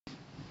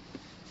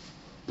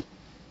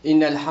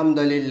إن الحمد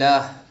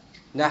لله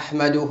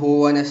نحمده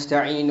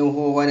ونستعينه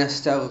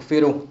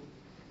ونستغفره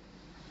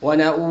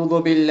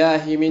ونعوذ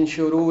بالله من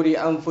شرور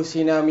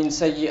أنفسنا من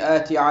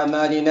سيئات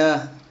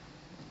أعمالنا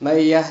من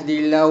يهدي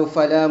الله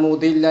فلا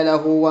مضل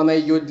له ومن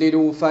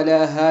يضلل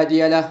فلا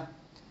هادي له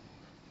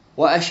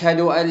وأشهد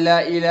أن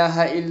لا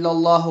إله إلا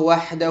الله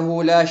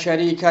وحده لا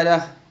شريك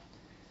له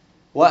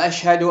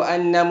وأشهد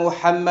أن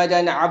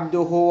محمدا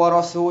عبده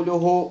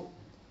ورسوله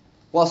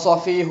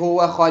وصفيه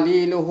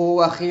وخليله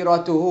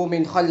وخيرته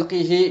من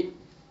خلقه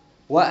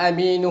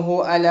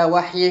وأمينه على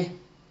وحيه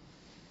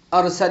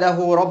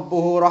أرسله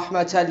ربه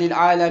رحمة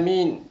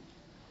للعالمين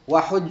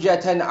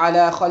وحجة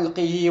على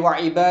خلقه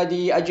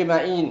وعباده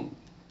أجمعين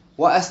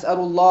وأسأل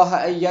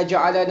الله أن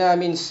يجعلنا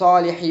من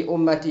صالح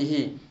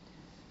أمته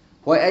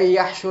وأن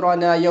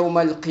يحشرنا يوم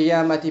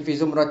القيامة في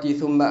زمرة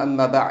ثم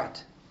أما بعد.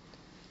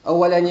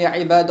 أولا يا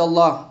عباد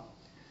الله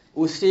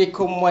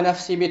أوصيكم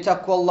ونفسي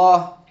بتقوى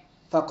الله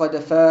فقد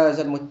فاز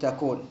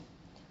المتقون.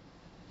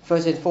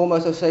 First and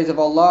foremost, O slaves of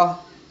Allah,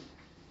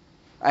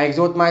 I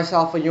exhort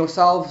myself and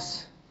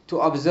yourselves to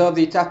observe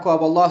the taqwa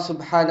of Allah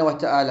subhanahu wa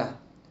ta'ala,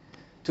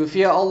 to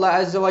fear Allah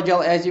azza wa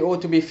jal as He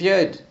ought to be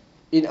feared,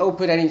 in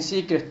open and in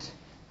secret.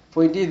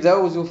 For indeed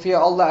those who fear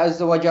Allah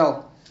azza wa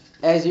jal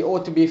as He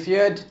ought to be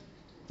feared,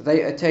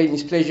 they attain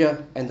His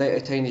pleasure and they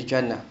attain His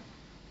Jannah.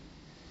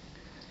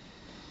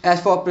 As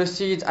for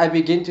proceeds, I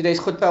begin today's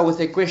khutbah with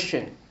a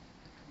question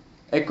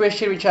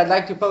which I'd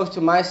like to pose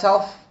to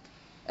myself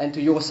and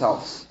to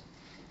yourselves.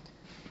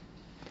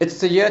 It's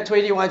the year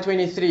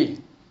 2123,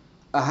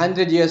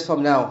 100 years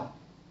from now,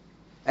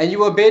 and you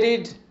were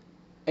buried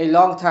a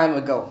long time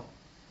ago.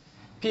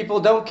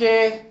 People don't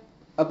care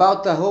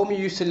about the home you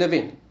used to live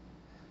in,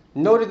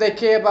 nor do they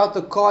care about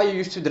the car you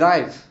used to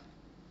drive,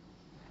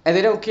 and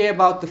they don't care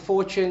about the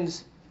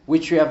fortunes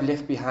which you have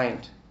left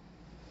behind.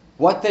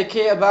 What they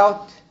care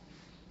about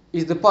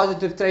is the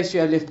positive trace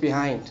you have left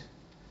behind,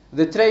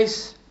 the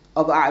trace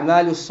of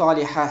a'malus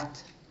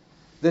salihat,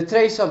 the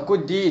trace of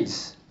good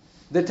deeds,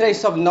 the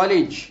trace of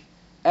knowledge,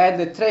 and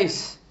the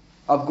trace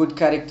of good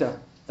character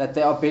that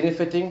they are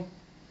benefiting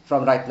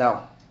from right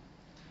now.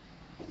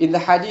 In the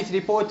hadith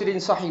reported in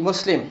Sahih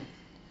Muslim,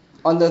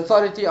 on the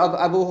authority of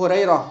Abu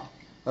Hurairah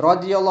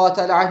radiyallahu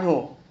ta'ala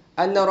anhu,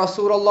 أن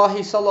رسول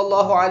الله صلى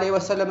الله عليه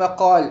وسلم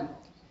قال: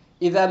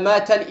 إذا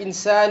مات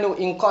الإنسان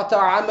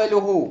انقطع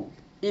عمله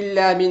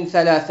إلا من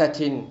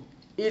ثلاثة،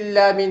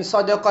 إلا من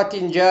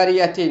صدقة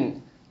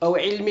جارية أو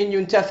علم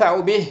ينتفع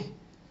به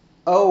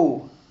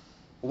أو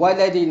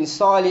ولد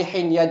صالح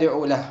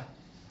يدعو له.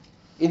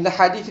 In the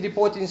hadith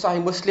reported in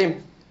Sahih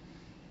Muslim,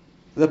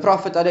 the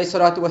Prophet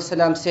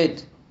ﷺ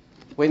said,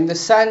 when the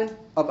son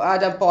of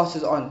Adam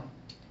passes on,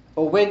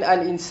 or when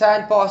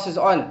al-insan passes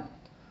on,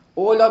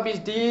 all of his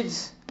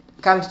deeds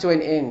comes to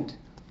an end.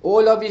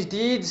 All of his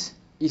deeds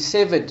is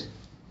severed.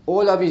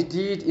 All of his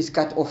deed is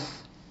cut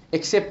off,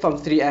 except from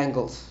three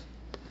angles.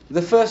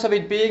 The first of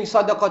it being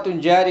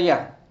sadaqatun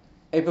jariyah,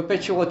 a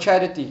perpetual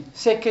charity.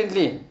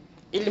 Secondly,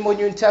 ilmun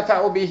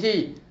yuntafa'u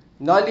bihi,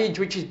 knowledge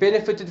which is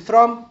benefited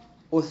from.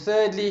 Or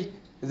thirdly,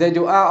 the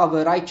dua of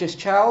a righteous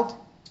child,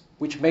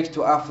 which makes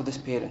dua for this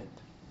parent.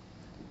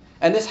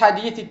 And this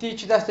hadith, it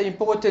teaches us the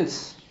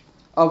importance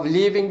of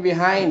leaving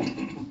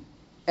behind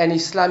an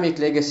Islamic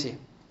legacy.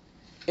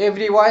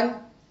 Everyone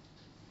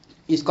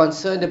is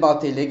concerned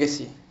about their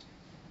legacy,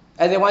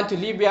 and they want to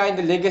leave behind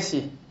the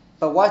legacy.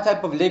 But what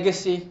type of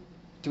legacy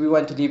do we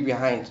want to leave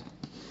behind?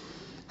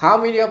 How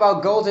many of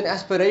our goals and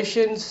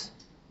aspirations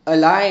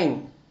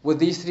align with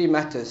these three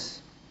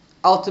matters?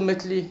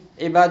 Ultimately,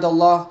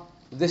 ibadallah,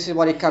 this is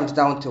what it comes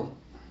down to.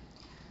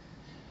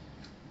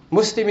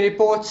 Muslim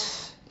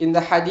reports in the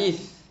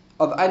hadith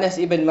of Anas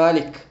ibn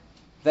Malik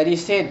that he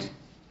said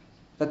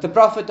that the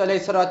Prophet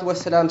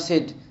ﷺ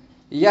said,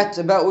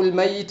 يَتْبَأُ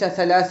الْمَيِّتَ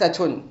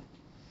ثَلَاثَةٌ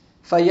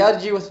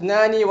فَيَرْجِعُ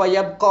اثْنَانِ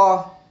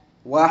وَيَبْقَى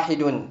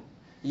وَاحِدٌ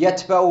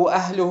يَتْبَأُ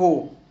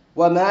أَهْلُهُ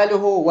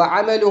وَمَالُهُ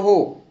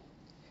وَعَمَلُهُ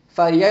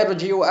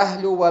فَيَرْجِعُ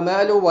أَهْلُ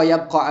وَمَالُهُ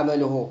وَيَبْقَى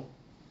عَمَلُهُ.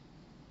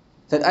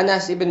 That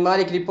Anas ibn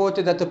Malik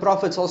reported that the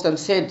Prophet ﷺ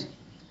said,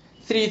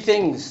 three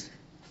things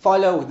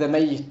follow the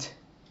mayyit.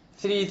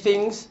 Three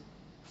things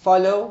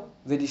follow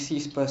the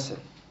deceased person.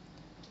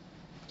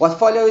 What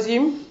follows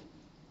him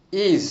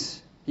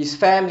is his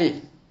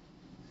family,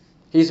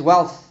 his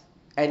wealth,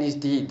 and his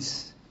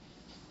deeds.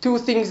 Two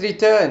things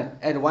return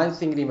and one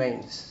thing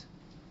remains.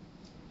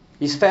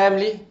 His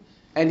family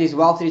and his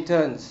wealth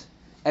returns,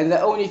 and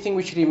the only thing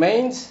which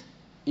remains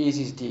is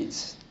his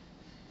deeds.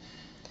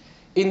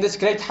 In this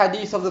great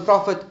hadith of the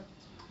Prophet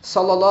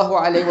sallallahu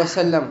alaihi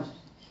wasallam,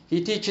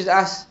 he teaches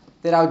us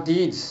that our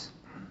deeds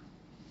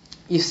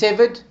is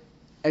severed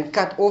and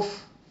cut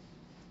off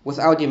with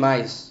our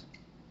demise.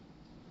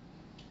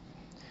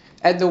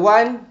 And the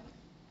one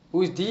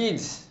whose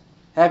deeds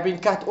have been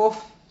cut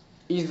off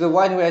is the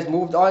one who has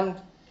moved on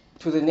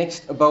to the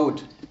next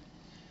abode.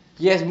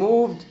 He has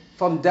moved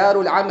from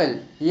Darul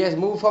Amal. He has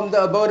moved from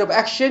the abode of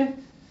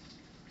action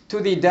to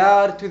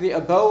the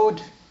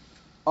abode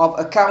of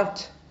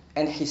account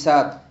and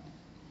hisab.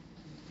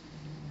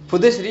 For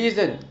this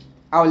reason,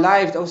 our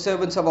lives, O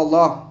servants of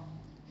Allah,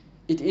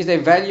 it is a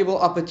valuable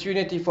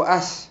opportunity for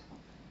us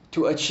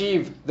to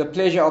achieve the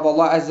pleasure of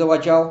Allah Azza wa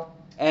Jal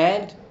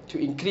and to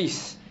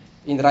increase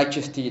in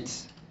righteous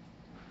deeds.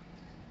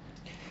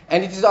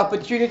 And it is an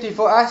opportunity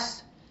for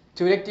us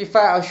to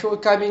rectify our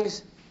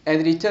shortcomings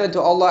and return to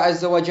Allah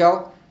Azza wa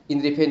Jal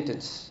in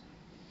repentance.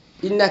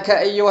 إنك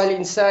أيها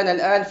الإنسان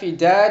الآن في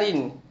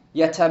دار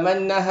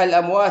يتمناها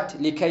الأموات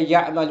لكي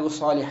يعملوا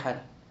صالحا.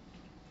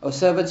 O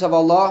servants of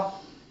Allah,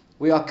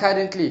 we are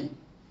currently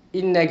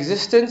in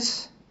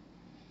existence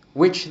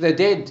which the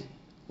dead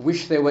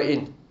wish they were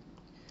in,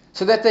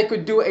 so that they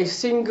could do a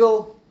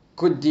single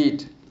good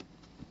deed.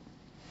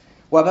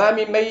 وَمَا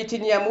مِن مَيِّتٍ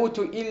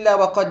يَمُوتُ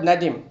إِلَّا وَقَدْ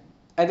نَدِمْ.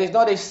 And there's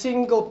not a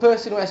single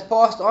person who has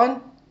passed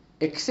on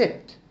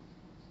except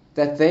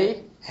that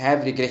they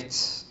have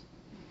regrets.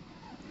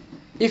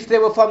 If they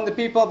were from the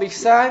people of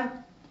Ihsan,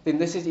 then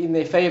this is in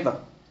their favor,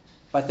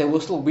 but they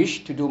will still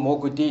wish to do more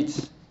good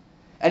deeds.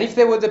 And if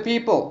they were the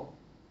people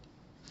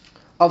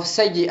of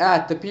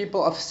Sayyi'at, the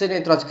people of sin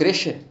and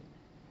transgression,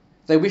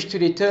 they wish to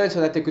return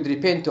so that they could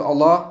repent to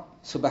Allah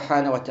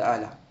subhanahu wa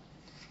ta'ala.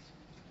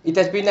 It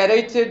has been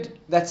narrated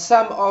that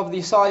some of the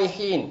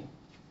Salihin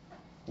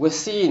were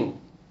seen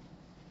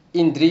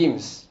in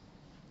dreams,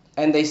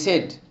 and they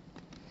said,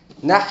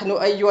 نحن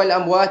أيها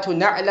الأموات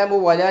نعلم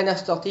ولا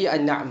نستطيع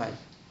أن نعمل.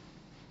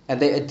 And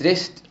they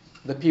addressed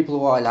the people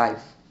who are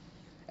alive.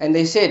 And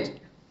they said,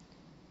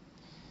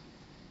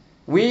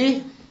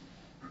 we,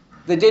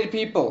 the dead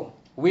people,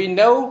 we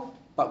know,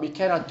 but we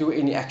cannot do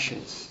any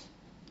actions.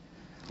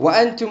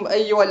 وَأَنْتُمْ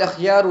أَيُّهَا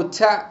الْأَخْيَارُ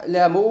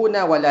تَعْلَمُونَ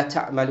وَلَا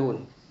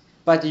تَعْمَلُونَ.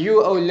 But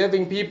you, O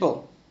living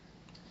people,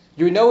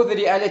 you know the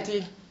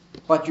reality,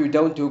 but you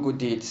don't do good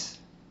deeds.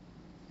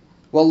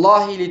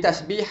 وَاللَّهِ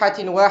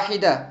لِتَسْبِيحَةٍ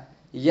وَاحِدَةٍ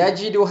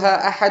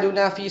يَجِدُهَا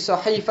أَحَدُنَا فِي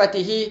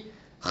صَحِيفَتِهِ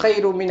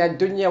خَيْرٌ مِنَ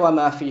الدُّنْيَا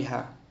وَمَا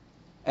فِيهَا.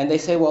 And they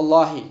say,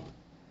 Wallahi,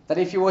 that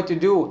if you were to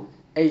do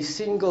a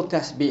single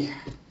tasbih,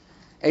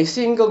 a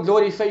single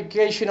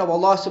glorification of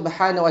Allah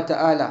subhanahu wa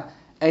ta'ala,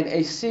 and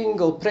a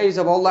single praise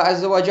of Allah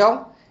Azza wa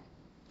Jal,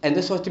 and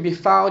this was to be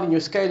found in your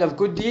scale of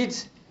good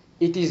deeds,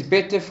 it is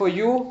better for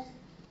you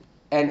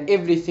and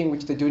everything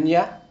which the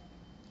dunya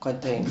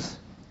contains.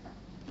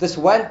 This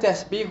one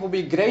tasbih will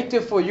be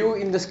greater for you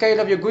in the scale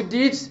of your good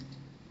deeds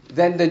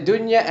than the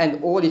dunya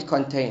and all it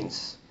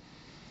contains.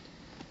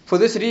 For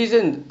this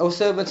reason, O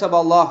servants of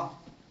Allah,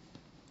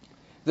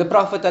 the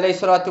Prophet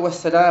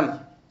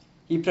ﷺ,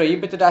 he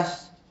prohibited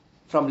us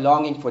from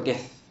longing for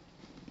death.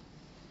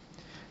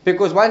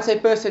 Because once a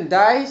person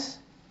dies,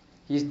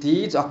 his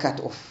deeds are cut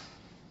off.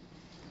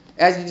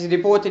 As it is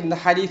reported in the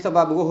hadith of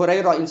Abu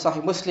Hurairah in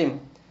Sahih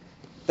Muslim,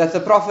 that the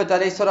Prophet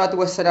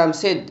ﷺ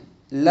said,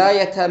 لا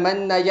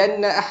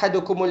يتمنين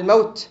أحدكم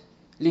الموت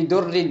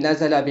لدر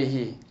نزل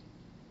به.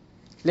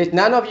 Let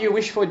none of you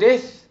wish for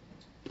death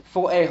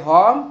for a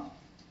harm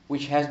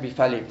which has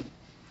befallen.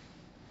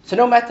 So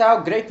no matter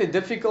how great the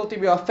difficulty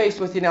we are faced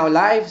with in our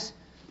lives,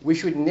 we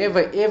should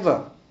never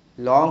ever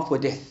long for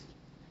death,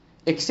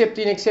 except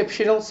in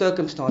exceptional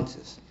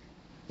circumstances.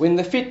 When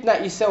the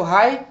fitna is so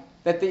high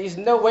that there is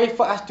no way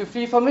for us to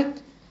flee from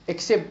it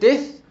except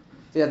death,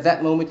 then at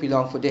that moment we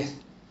long for death.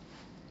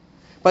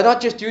 But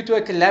not just due to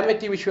a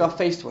calamity which we are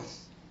faced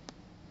with,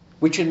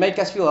 which should make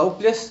us feel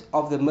hopeless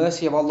of the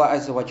mercy of Allah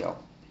Azza wa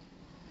Jal.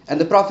 And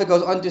the Prophet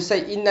goes on to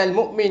say, إِنَّ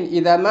الْمُؤْمِنِ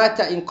إِذَا مَاتَ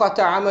إِنْقَطَعَ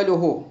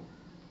عَمَلُهُ.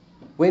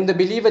 When the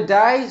believer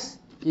dies,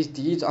 his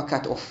deeds are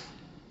cut off.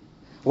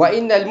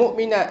 وَإِنَّ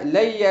الْمُؤْمِنَ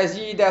لَن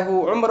يَزِيدَهُ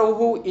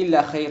عُمْرُهُ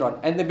إِلَّا خَيْرًا.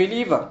 And the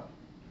believer,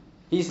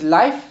 his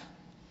life,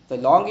 the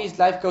longer his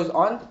life goes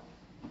on,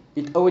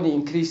 it only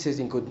increases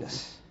in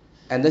goodness.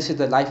 And this is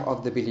the life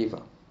of the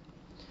believer.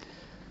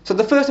 So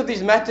the first of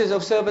these matters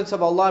of servants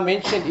of Allah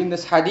mentioned in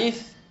this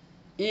hadith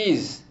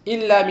is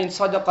إِلَّا مِن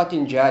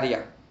صَدَقَةٍ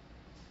جَارِيَةٍ.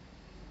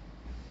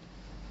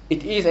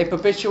 It is a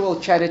perpetual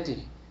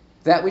charity,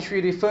 that which we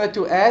refer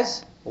to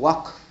as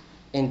waqf,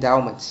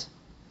 endowments.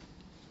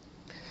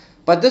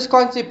 But this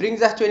concept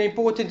brings us to an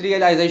important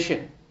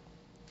realization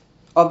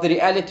of the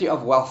reality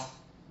of wealth.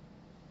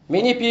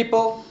 Many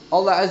people,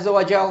 Allah Azza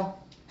wa Jal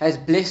has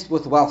blessed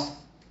with wealth,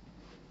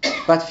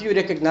 but few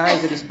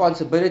recognize the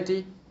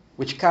responsibility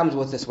which comes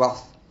with this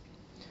wealth.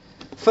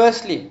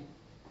 Firstly,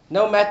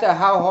 no matter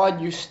how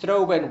hard you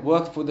strove and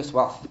work for this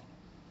wealth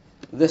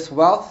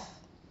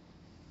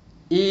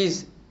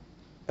is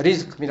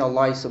rizq min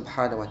Allah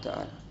subhanahu wa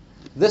ta'ala.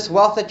 This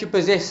wealth that you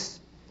possess,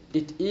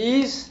 it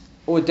is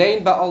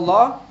ordained by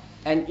Allah,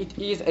 and it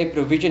is a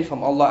provision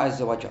from Allah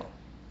Azza wa Jal.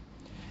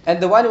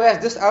 And the one who has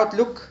this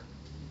outlook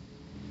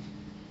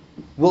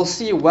will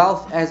see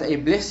wealth as a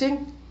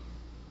blessing,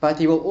 but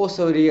he will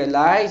also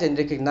realize and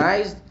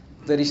recognize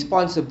the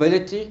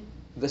responsibility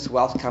this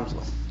wealth comes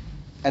with.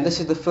 And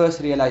this is the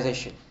first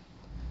realization,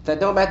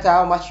 that no matter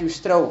how much you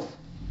strove,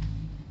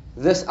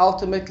 this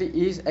ultimately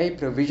is a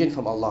provision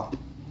from Allah.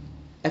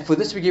 And for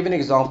this we give an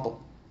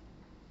example.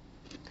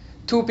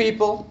 Two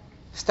people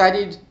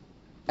studied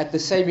at the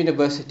same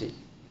university.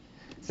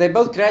 They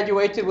both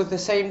graduated with the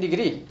same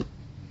degree.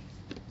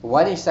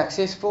 One is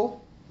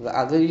successful, the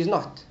other is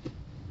not.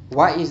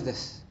 Why is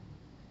this?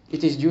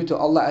 It is due to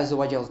Allah Azza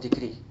wa Jal's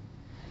decree.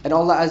 And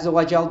Allah Azza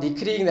wa Jal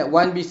decreeing that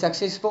one be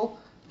successful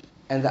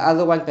and the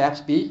other one perhaps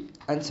be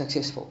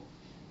unsuccessful.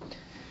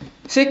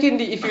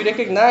 Secondly, if you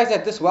recognize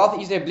that this wealth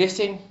is a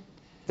blessing,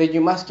 then you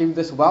must give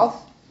this wealth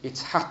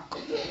its haqq.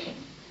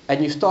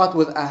 And you start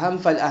with aham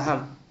fal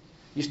aham.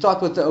 You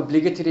start with the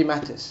obligatory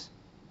matters.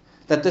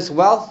 That this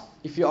wealth,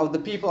 if you are the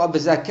people of the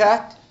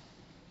zakat,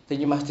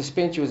 then you must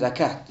dispense your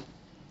zakat.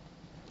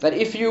 That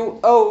if you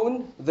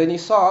own the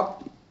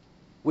nisab,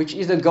 which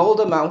is a gold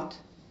amount,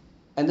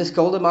 and this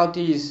gold amount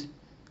is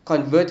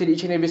converted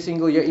each and every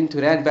single year into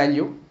rand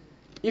value,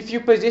 if you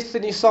possess the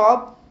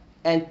nisab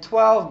and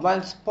 12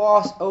 months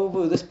pass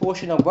over this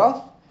portion of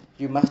wealth,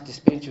 you must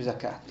dispense your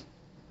zakat.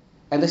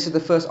 And this is the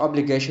first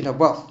obligation of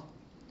wealth.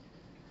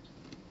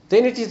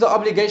 Then it is the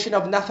obligation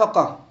of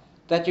nafaqah,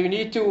 that you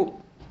need to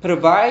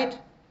provide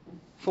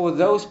for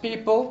those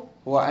people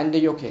who are under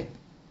your care.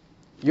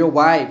 Your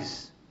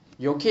wives,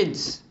 your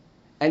kids,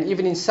 and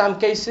even in some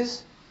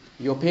cases,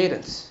 your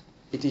parents.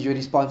 It is your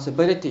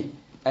responsibility,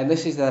 and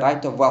this is the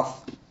right of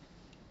wealth.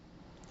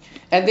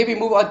 And then we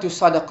move on to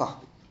sadaqah.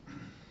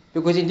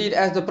 Because indeed,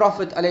 as the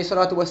Prophet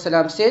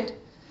ﷺ said,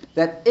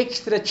 that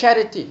extra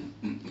charity,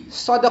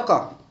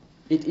 sadaqah,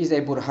 it is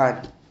a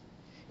burhan.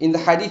 In the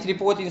hadith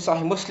reported in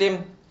Sahih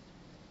Muslim,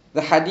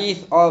 the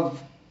hadith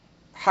of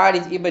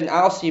Harith ibn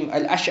Asim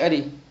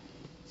al-Ash'ari,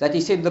 that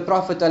he said, the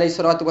Prophet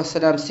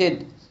ﷺ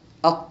said,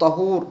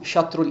 At-tahur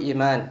shatrul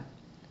iman.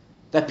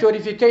 The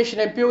purification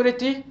and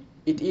purity,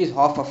 it is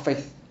half of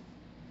faith.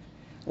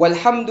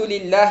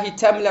 Walhamdulillahi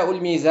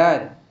tamla'ul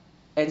mizan.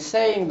 And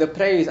saying the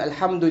praise,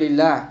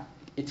 Alhamdulillah,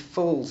 it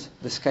fills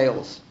the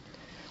scales.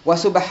 Wa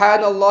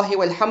subhanallahi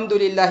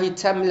walhamdulillahi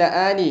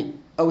tamla'ani,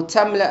 aw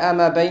tamla'a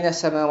ma bayna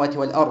samawati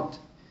wal ard.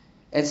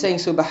 And saying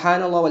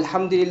Subhanallah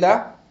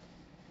walhamdulillah,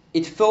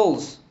 it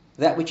fills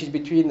that which is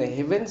between the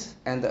heavens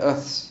and the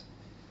earths.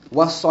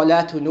 Was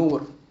salatu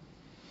nur.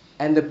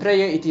 And the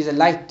prayer, it is a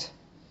light.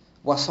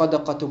 Was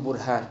sadaqatu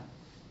burhan.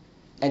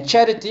 And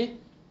charity,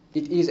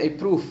 it is a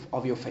proof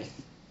of your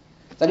faith.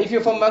 That if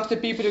you're from amongst the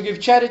people who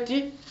give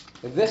charity,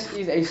 this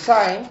is a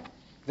sign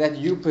that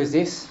you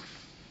possess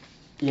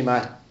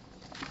iman.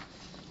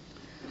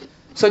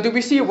 So do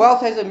we see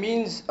wealth as a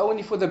means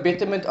only for the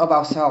betterment of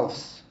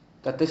ourselves?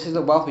 That this is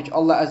the wealth which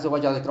Allah Azza wa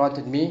Jalla has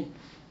granted me.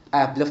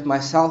 I uplift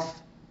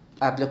myself,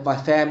 I uplift my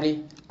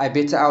family, I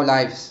better our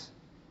lives.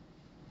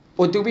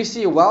 Or do we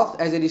see wealth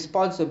as a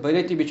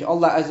responsibility which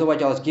Allah Azza wa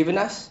Jalla has given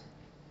us,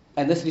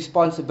 and this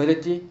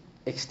responsibility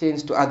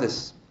extends to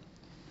others?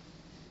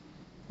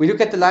 We look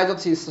at the lives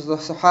of the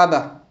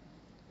Sahaba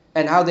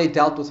and how they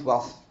dealt with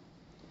wealth.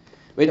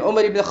 When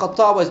Umar ibn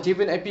Khattab was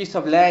given a piece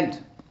of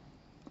land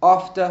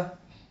after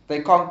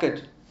they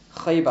conquered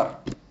Khaybar,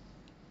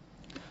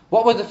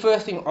 what was the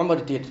first thing Umar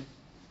did?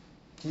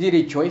 Did he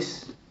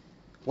rejoice?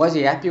 Was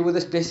he happy with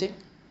this blessing?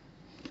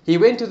 He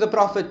went to the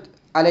Prophet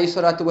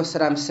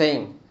ﷺ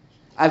saying,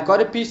 I've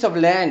got a piece of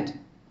land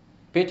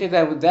better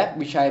than that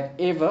which I have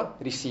ever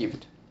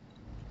received.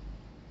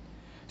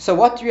 So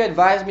what do you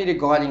advise me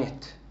regarding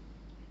it?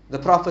 The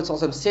Prophet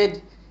ﷺ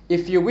said,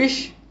 if you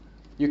wish,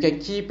 you can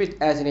keep it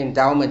as an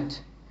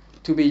endowment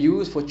to be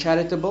used for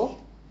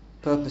charitable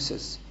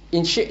purposes.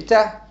 In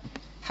shi'ta,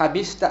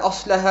 habista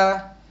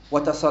aslaha wa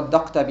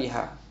tasaddaqta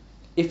biha.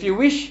 If you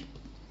wish,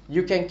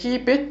 you can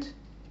keep it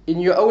in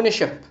your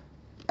ownership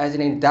as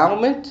an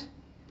endowment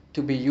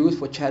to be used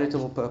for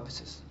charitable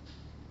purposes.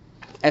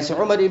 And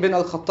so Umar ibn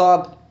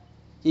al-Khattab,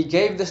 he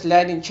gave this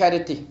land in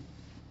charity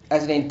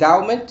as an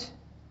endowment,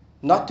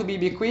 not to be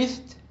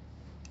bequeathed,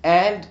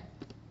 and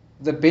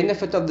the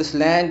benefit of this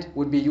land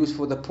would be used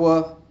for the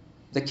poor,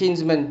 the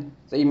kinsmen,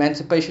 the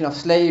emancipation of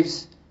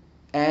slaves,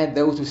 and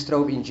those who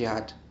strove in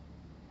jihad.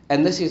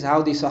 And this is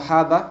how the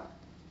Sahaba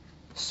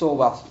saw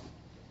wealth.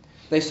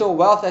 They saw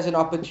wealth as an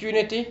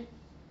opportunity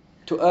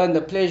to earn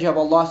the pleasure of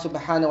Allah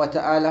subhanahu wa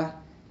ta'ala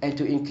and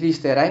to increase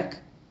their rank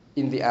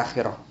in the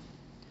akhirah.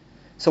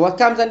 So what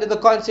comes under the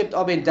concept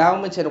of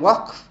endowments and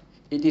waqf,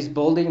 it is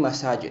building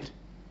masajid.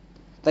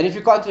 That if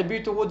you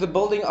contribute towards the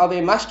building of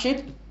a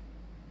masjid,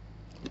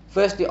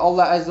 firstly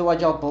Allah Azza wa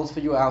Jal builds for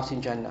you a house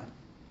in Jannah.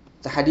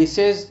 The hadith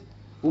says,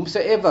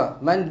 whomsoever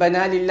man bana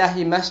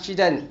lillahi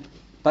masjidan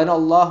bana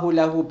Allahu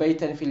lahu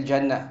baytan fil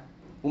Jannah.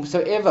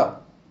 Whomsoever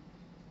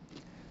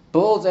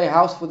builds a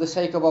house for the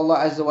sake of Allah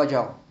Azza wa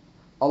Jal,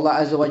 Allah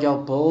Azza wa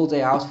Jal builds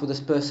a house for this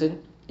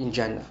person in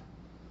Jannah.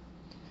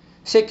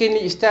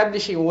 Secondly,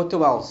 establishing water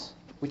wells,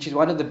 which is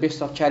one of the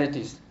best of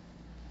charities.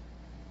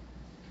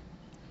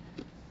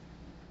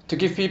 To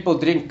give people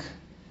drink,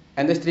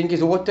 and this drink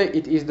is water,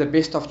 it is the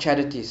best of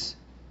charities.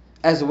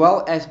 As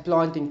well as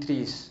planting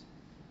trees,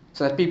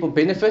 so that people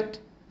benefit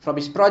from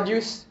its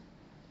produce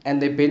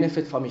and they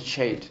benefit from its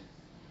shade.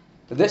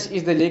 This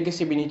is the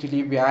legacy we need to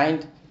leave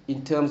behind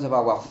in terms of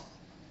our wealth.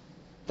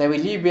 That we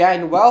leave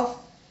behind wealth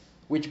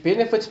which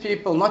benefits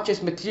people not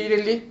just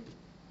materially,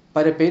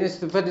 but it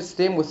benefits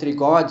them with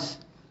regards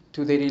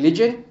to their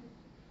religion,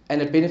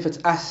 and it benefits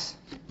us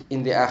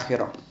in the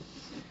akhirah.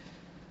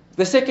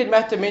 The second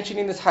matter mentioned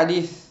in this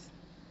hadith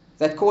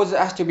that causes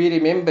us to be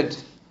remembered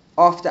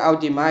after our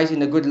demise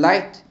in a good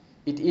light,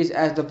 it is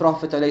as the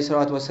Prophet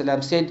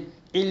ﷺ said,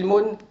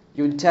 ilmun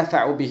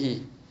yuntafa'u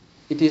bihi.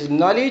 It is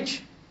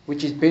knowledge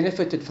which is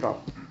benefited from.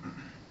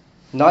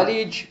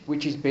 Knowledge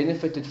which is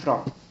benefited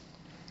from.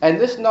 And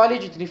this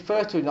knowledge, it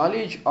refers to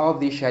knowledge of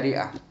the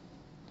Sharia.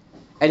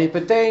 And it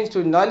pertains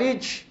to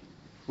knowledge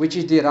which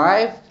is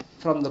derived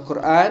from the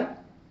Quran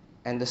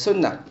and the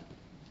Sunnah.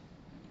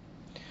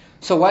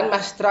 So one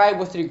must strive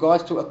with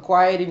regards to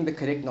acquiring the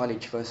correct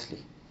knowledge firstly.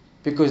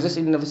 Because this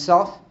in and of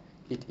itself,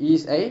 it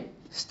is a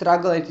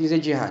struggle, it is a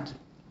jihad.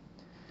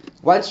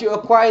 Once you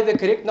acquire the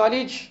correct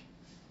knowledge,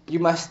 you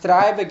must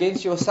strive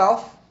against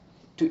yourself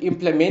to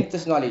implement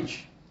this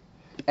knowledge.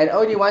 And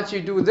only once you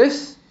do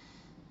this,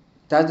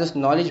 does this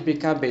knowledge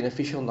become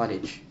beneficial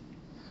knowledge.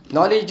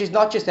 Knowledge is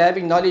not just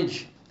having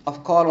knowledge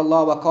of Qala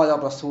Allah wa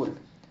Qala Rasul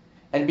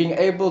and being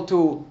able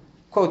to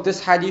quote this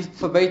hadith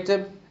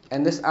verbatim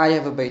and this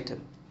ayah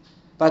verbatim.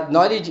 But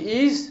knowledge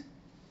is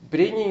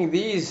bringing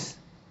these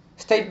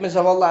statements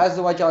of Allah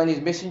Azza wa Jalla and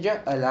His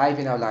Messenger alive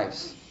in our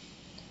lives.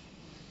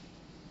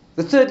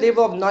 The third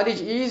level of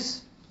knowledge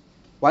is,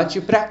 once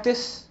you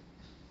practice,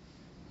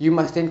 you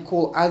must then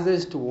call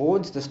others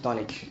towards this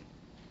knowledge.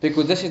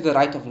 Because this is the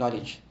right of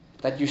knowledge.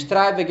 That you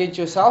strive against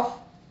yourself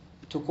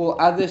to call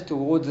others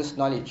towards this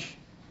knowledge.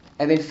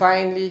 And then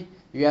finally,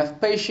 you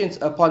have patience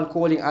upon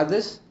calling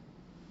others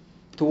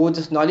towards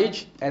this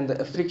knowledge and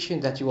the affliction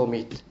that you will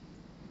meet.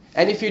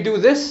 And if you do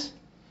this,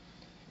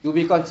 you'll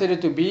be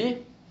considered to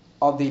be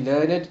of the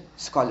learned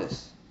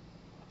scholars.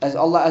 As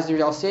Allah Azza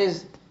wa Jalla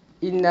says,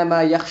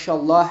 إِنَّمَا يَخْشَى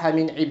اللَّهَ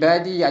مِنْ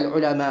عِبَادِي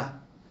الْعُلَمَاءِ.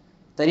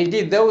 That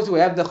indeed those who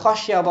have the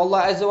khashya of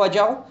Allah Azza wa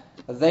Jalla,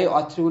 they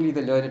are truly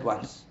the learned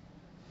ones.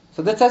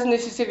 So that doesn't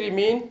necessarily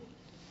mean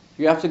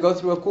you have to go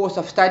through a course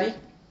of study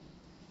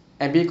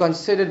and be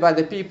considered by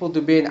the people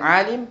to be an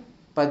alim,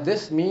 but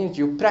this means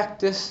you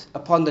practice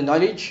upon the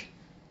knowledge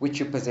which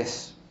you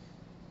possess.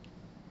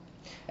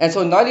 And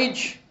so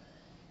knowledge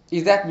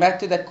is that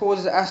matter that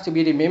causes us to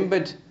be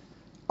remembered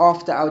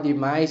after our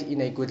demise in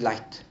a good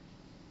light.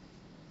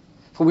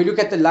 For we look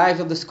at the lives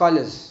of the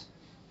scholars,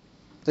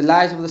 the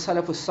lives of the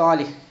Salafus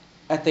Salih,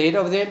 at the head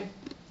of them,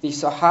 the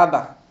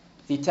Sahaba,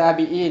 the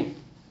Tabi'een,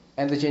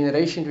 and the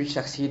generation which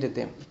succeeded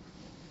them.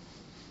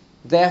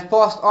 They have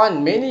passed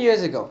on many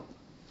years ago,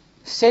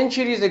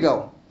 centuries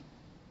ago,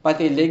 but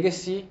their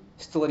legacy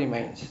still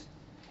remains.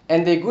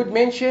 And their good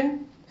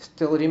mention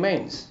still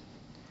remains.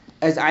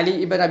 As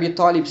Ali ibn Abi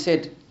Talib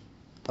said,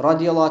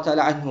 radiyallahu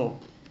ta'ala anhu,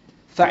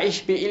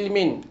 فَعِشْ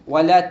بِإِلْمٍ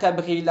وَلَا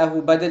تَبْغِي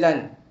لَهُ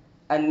بَدَلًا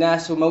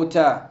النَّاسُ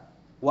مَوْتًا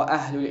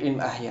وَأَهْلُ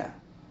الْإِلْمِ أَحْيَا.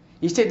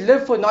 He said,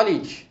 live for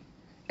knowledge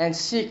and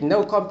seek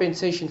no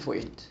compensation for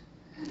it.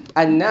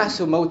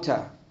 النَّاسُ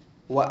مَوْتًا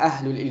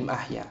وَأَهْلُ الْإِلْمِ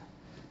أَحْيَا.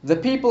 The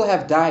people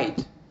have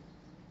died,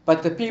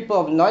 but the people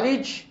of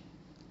knowledge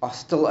are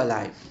still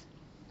alive.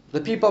 The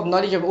people of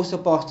knowledge have also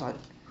passed on,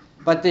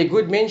 but their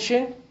good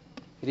mention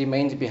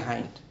remains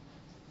behind.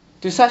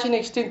 To such an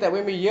extent that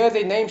when we hear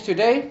their names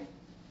today,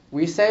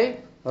 we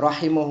say,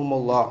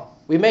 Rahimahumullah.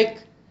 We make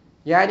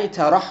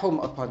tarahum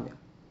upon them.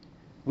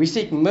 We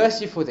seek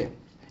mercy for them.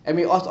 And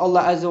we ask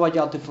Allah Azza wa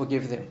Jalla to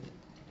forgive them.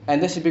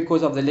 And this is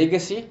because of the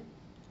legacy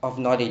of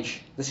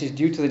knowledge. This is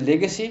due to the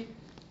legacy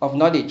of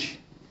knowledge.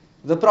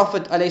 The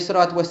Prophet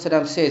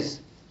ﷺ says,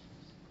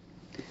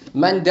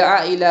 من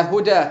دعا إلى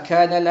هدى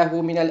كان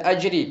له من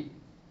الأجر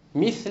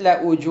مثل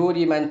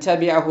أجور من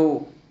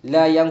تبعه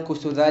لا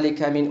ينقص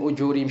ذلك من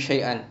أجورهم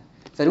شيئا.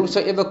 That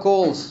whosoever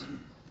calls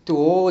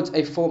towards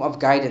a form of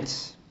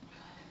guidance,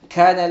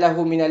 كان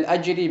له من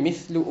الأجر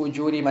مثل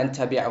أجور من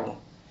تبعه.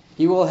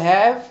 He will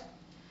have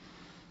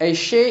a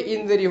share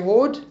in the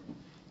reward,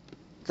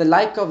 the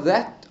like of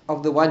that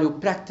of the one who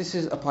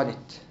practices upon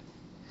it.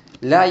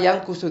 لا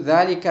ينقص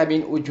ذلك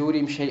من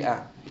أجورهم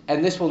شيئا.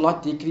 And this will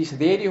not decrease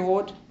their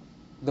reward,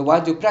 the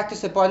ones who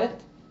practice upon it,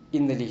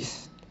 in the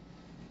least.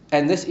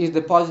 And this is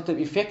the positive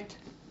effect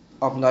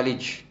of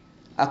knowledge.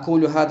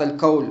 أقول هذا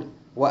القول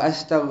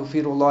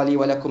وأستغفر الله لي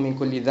ولكم من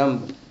كل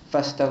ذنب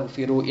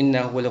فاستغفروا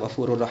إنه هو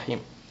الغفور الرحيم.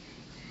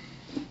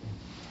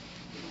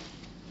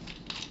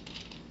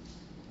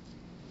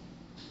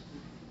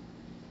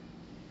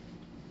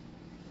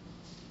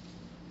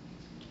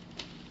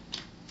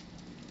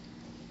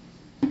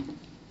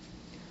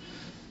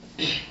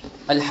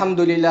 الحمد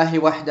لله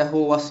وحده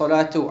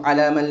والصلاة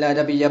على من لا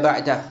نبي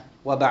بعده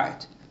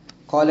وبعد.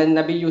 قال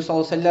النبي صلى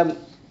الله عليه وسلم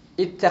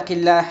اتق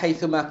الله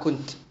حيثما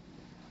كنت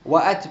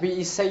وأتبع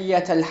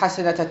السيئة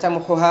الحسنة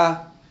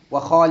تمحها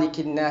وخالق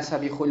الناس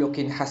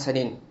بخلق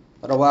حسن.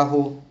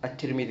 رواه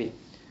الترمذي.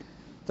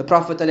 The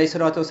Prophet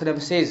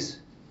ﷺ says,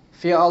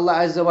 fear Allah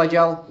Azza wa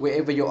Jal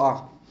wherever you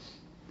are,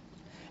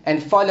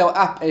 and follow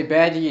up a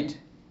bad deed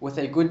with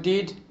a good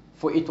deed,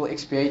 for it will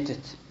expiate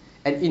it,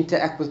 and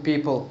interact with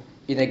people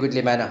in a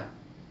goodly manner.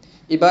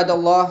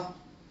 Ibadallah,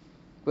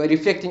 we're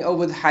reflecting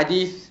over the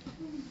hadith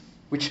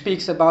which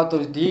speaks about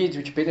those deeds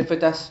which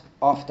benefit us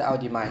after our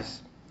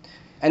demise.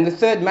 And the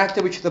third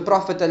matter which the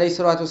Prophet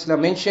ﷺ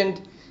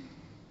mentioned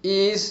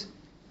is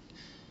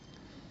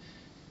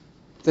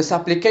the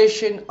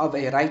supplication of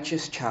a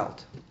righteous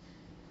child.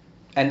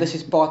 And this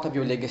is part of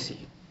your legacy.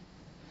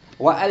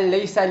 وَأَن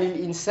لَيْسَ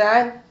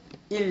لِلْإِنسَانِ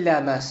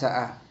إِلَّا مَا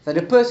سَعَى. That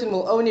a person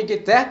will only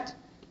get that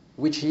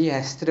which he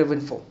has striven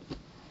for.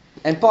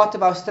 And part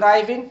of our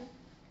striving,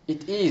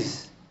 it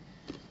is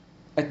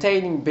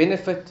attaining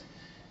benefit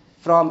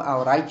from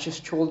our righteous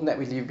children that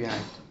we leave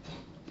behind.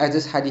 As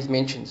this hadith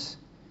mentions,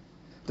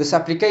 the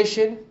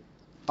supplication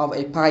of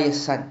a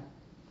pious son.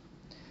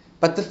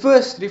 But the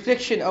first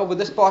reflection over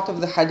this part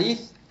of the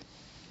hadith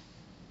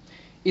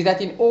is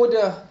that in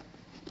order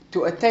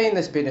to attain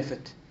this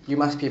benefit, you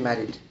must be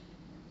married.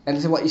 And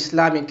this is what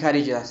Islam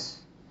encourages us.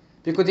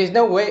 Because there's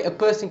no way a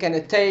person can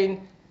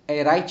attain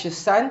a righteous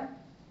son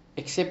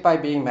except by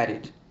being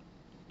married.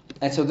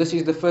 And so this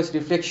is the first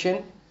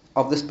reflection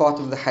of this part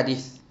of the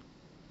hadith.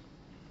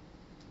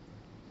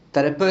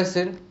 That a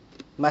person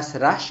must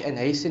rush and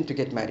hasten to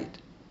get married.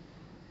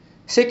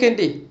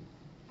 Secondly,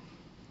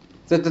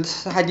 that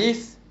this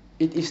hadith,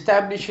 it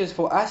establishes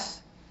for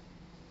us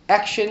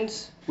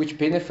actions which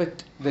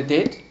benefit the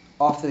dead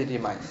after their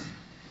demise.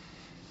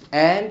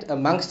 And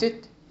amongst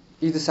it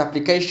is the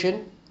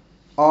supplication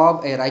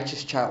of a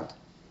righteous child.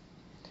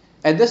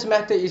 And this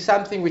matter is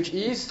something which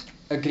is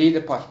agreed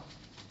upon.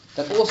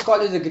 That all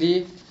scholars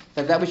agree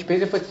that that which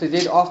benefits the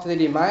dead after their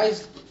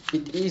demise,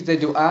 it is the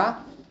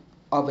dua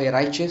of a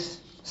righteous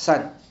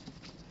son.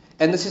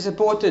 And this is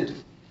supported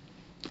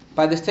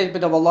by the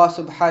statement of Allah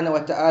subhanahu wa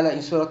ta'ala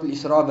in Surah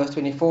Al-Isra verse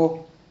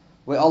 24,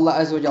 where Allah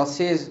Azza wa Jal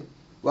says,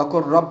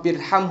 وَقُلْ رَبِّ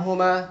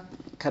ارْحَمْهُمَا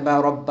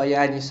كَمَا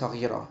رَبَّيَانِي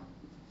صَغِيرًا.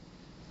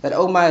 That,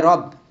 O my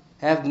Rabb,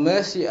 have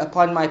mercy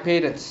upon my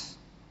parents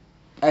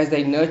as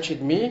they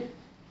nurtured me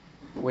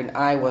when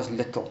I was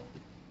little.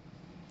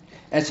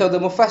 And so the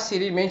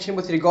Mufassiri mentioned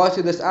with regard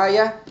to this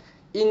ayah,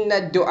 إِنَّ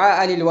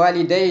الدُّعَاءَ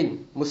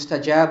لِلْوَالِدَيْنِ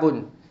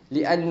مُسْتَجَابٌ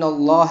لِأَنَّ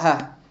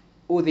اللَّهَ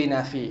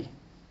أُذِنَ فِيهِ.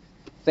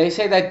 They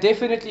say that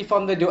definitely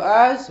from the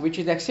du'as which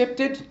is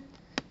accepted,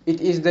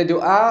 it is the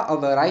dua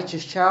of a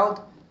righteous child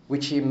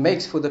which he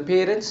makes for the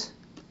parents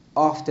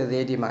after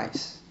their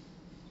demise.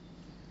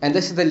 And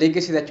this is the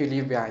legacy that you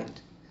leave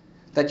behind.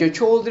 That your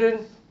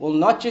children will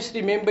not just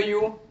remember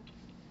you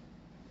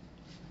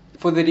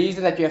for the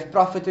reason that you have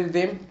profited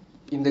them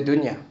in the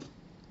dunya,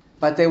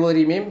 but they will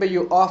remember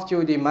you after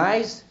your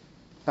demise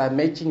by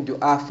making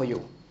dua for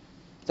you.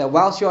 That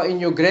whilst you are in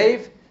your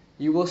grave,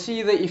 you will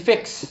see the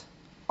effects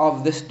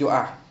of this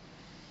dua.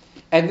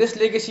 And this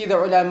legacy,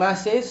 the ulama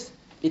says,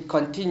 it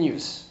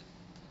continues.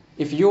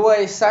 If you were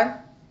a son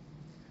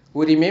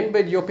who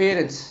remembered your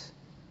parents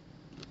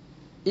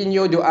in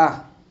your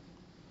dua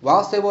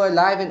whilst they were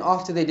alive and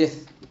after their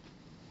death,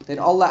 then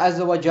Allah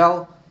Azza wa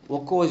Jal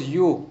will cause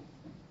you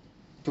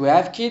to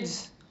have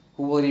kids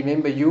who will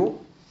remember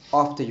you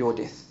after your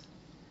death.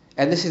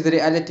 And this is the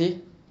reality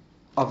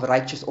of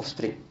righteous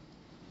offspring.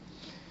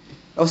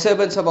 O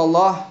servants of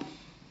Allah,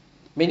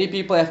 many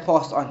people have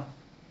passed on.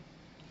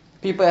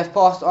 People have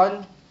passed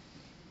on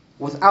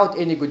without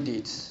any good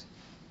deeds.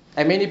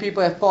 And many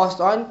people have passed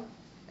on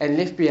and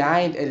left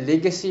behind a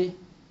legacy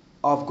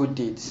of good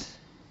deeds.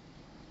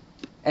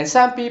 And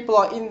some people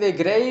are in their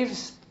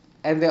graves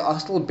and they are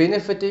still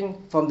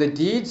benefiting from the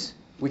deeds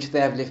which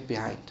they have left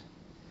behind.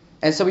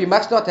 And so we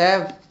must not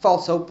have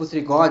false hope with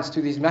regards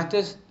to these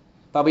matters,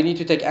 but we need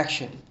to take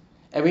action.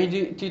 And we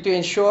need to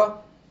ensure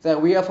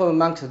that we are from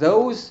amongst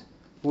those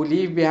who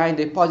leave behind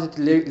a positive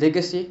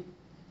legacy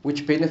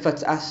which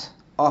benefits us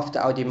after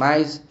our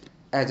demise,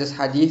 as this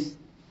hadith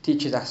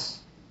teaches us.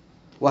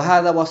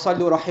 وهذا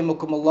وصلوا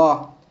رحمكم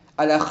الله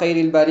على خير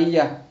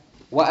البرية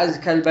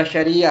وأزكى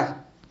البشرية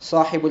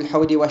صاحب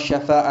الحوض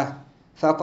والشفاعة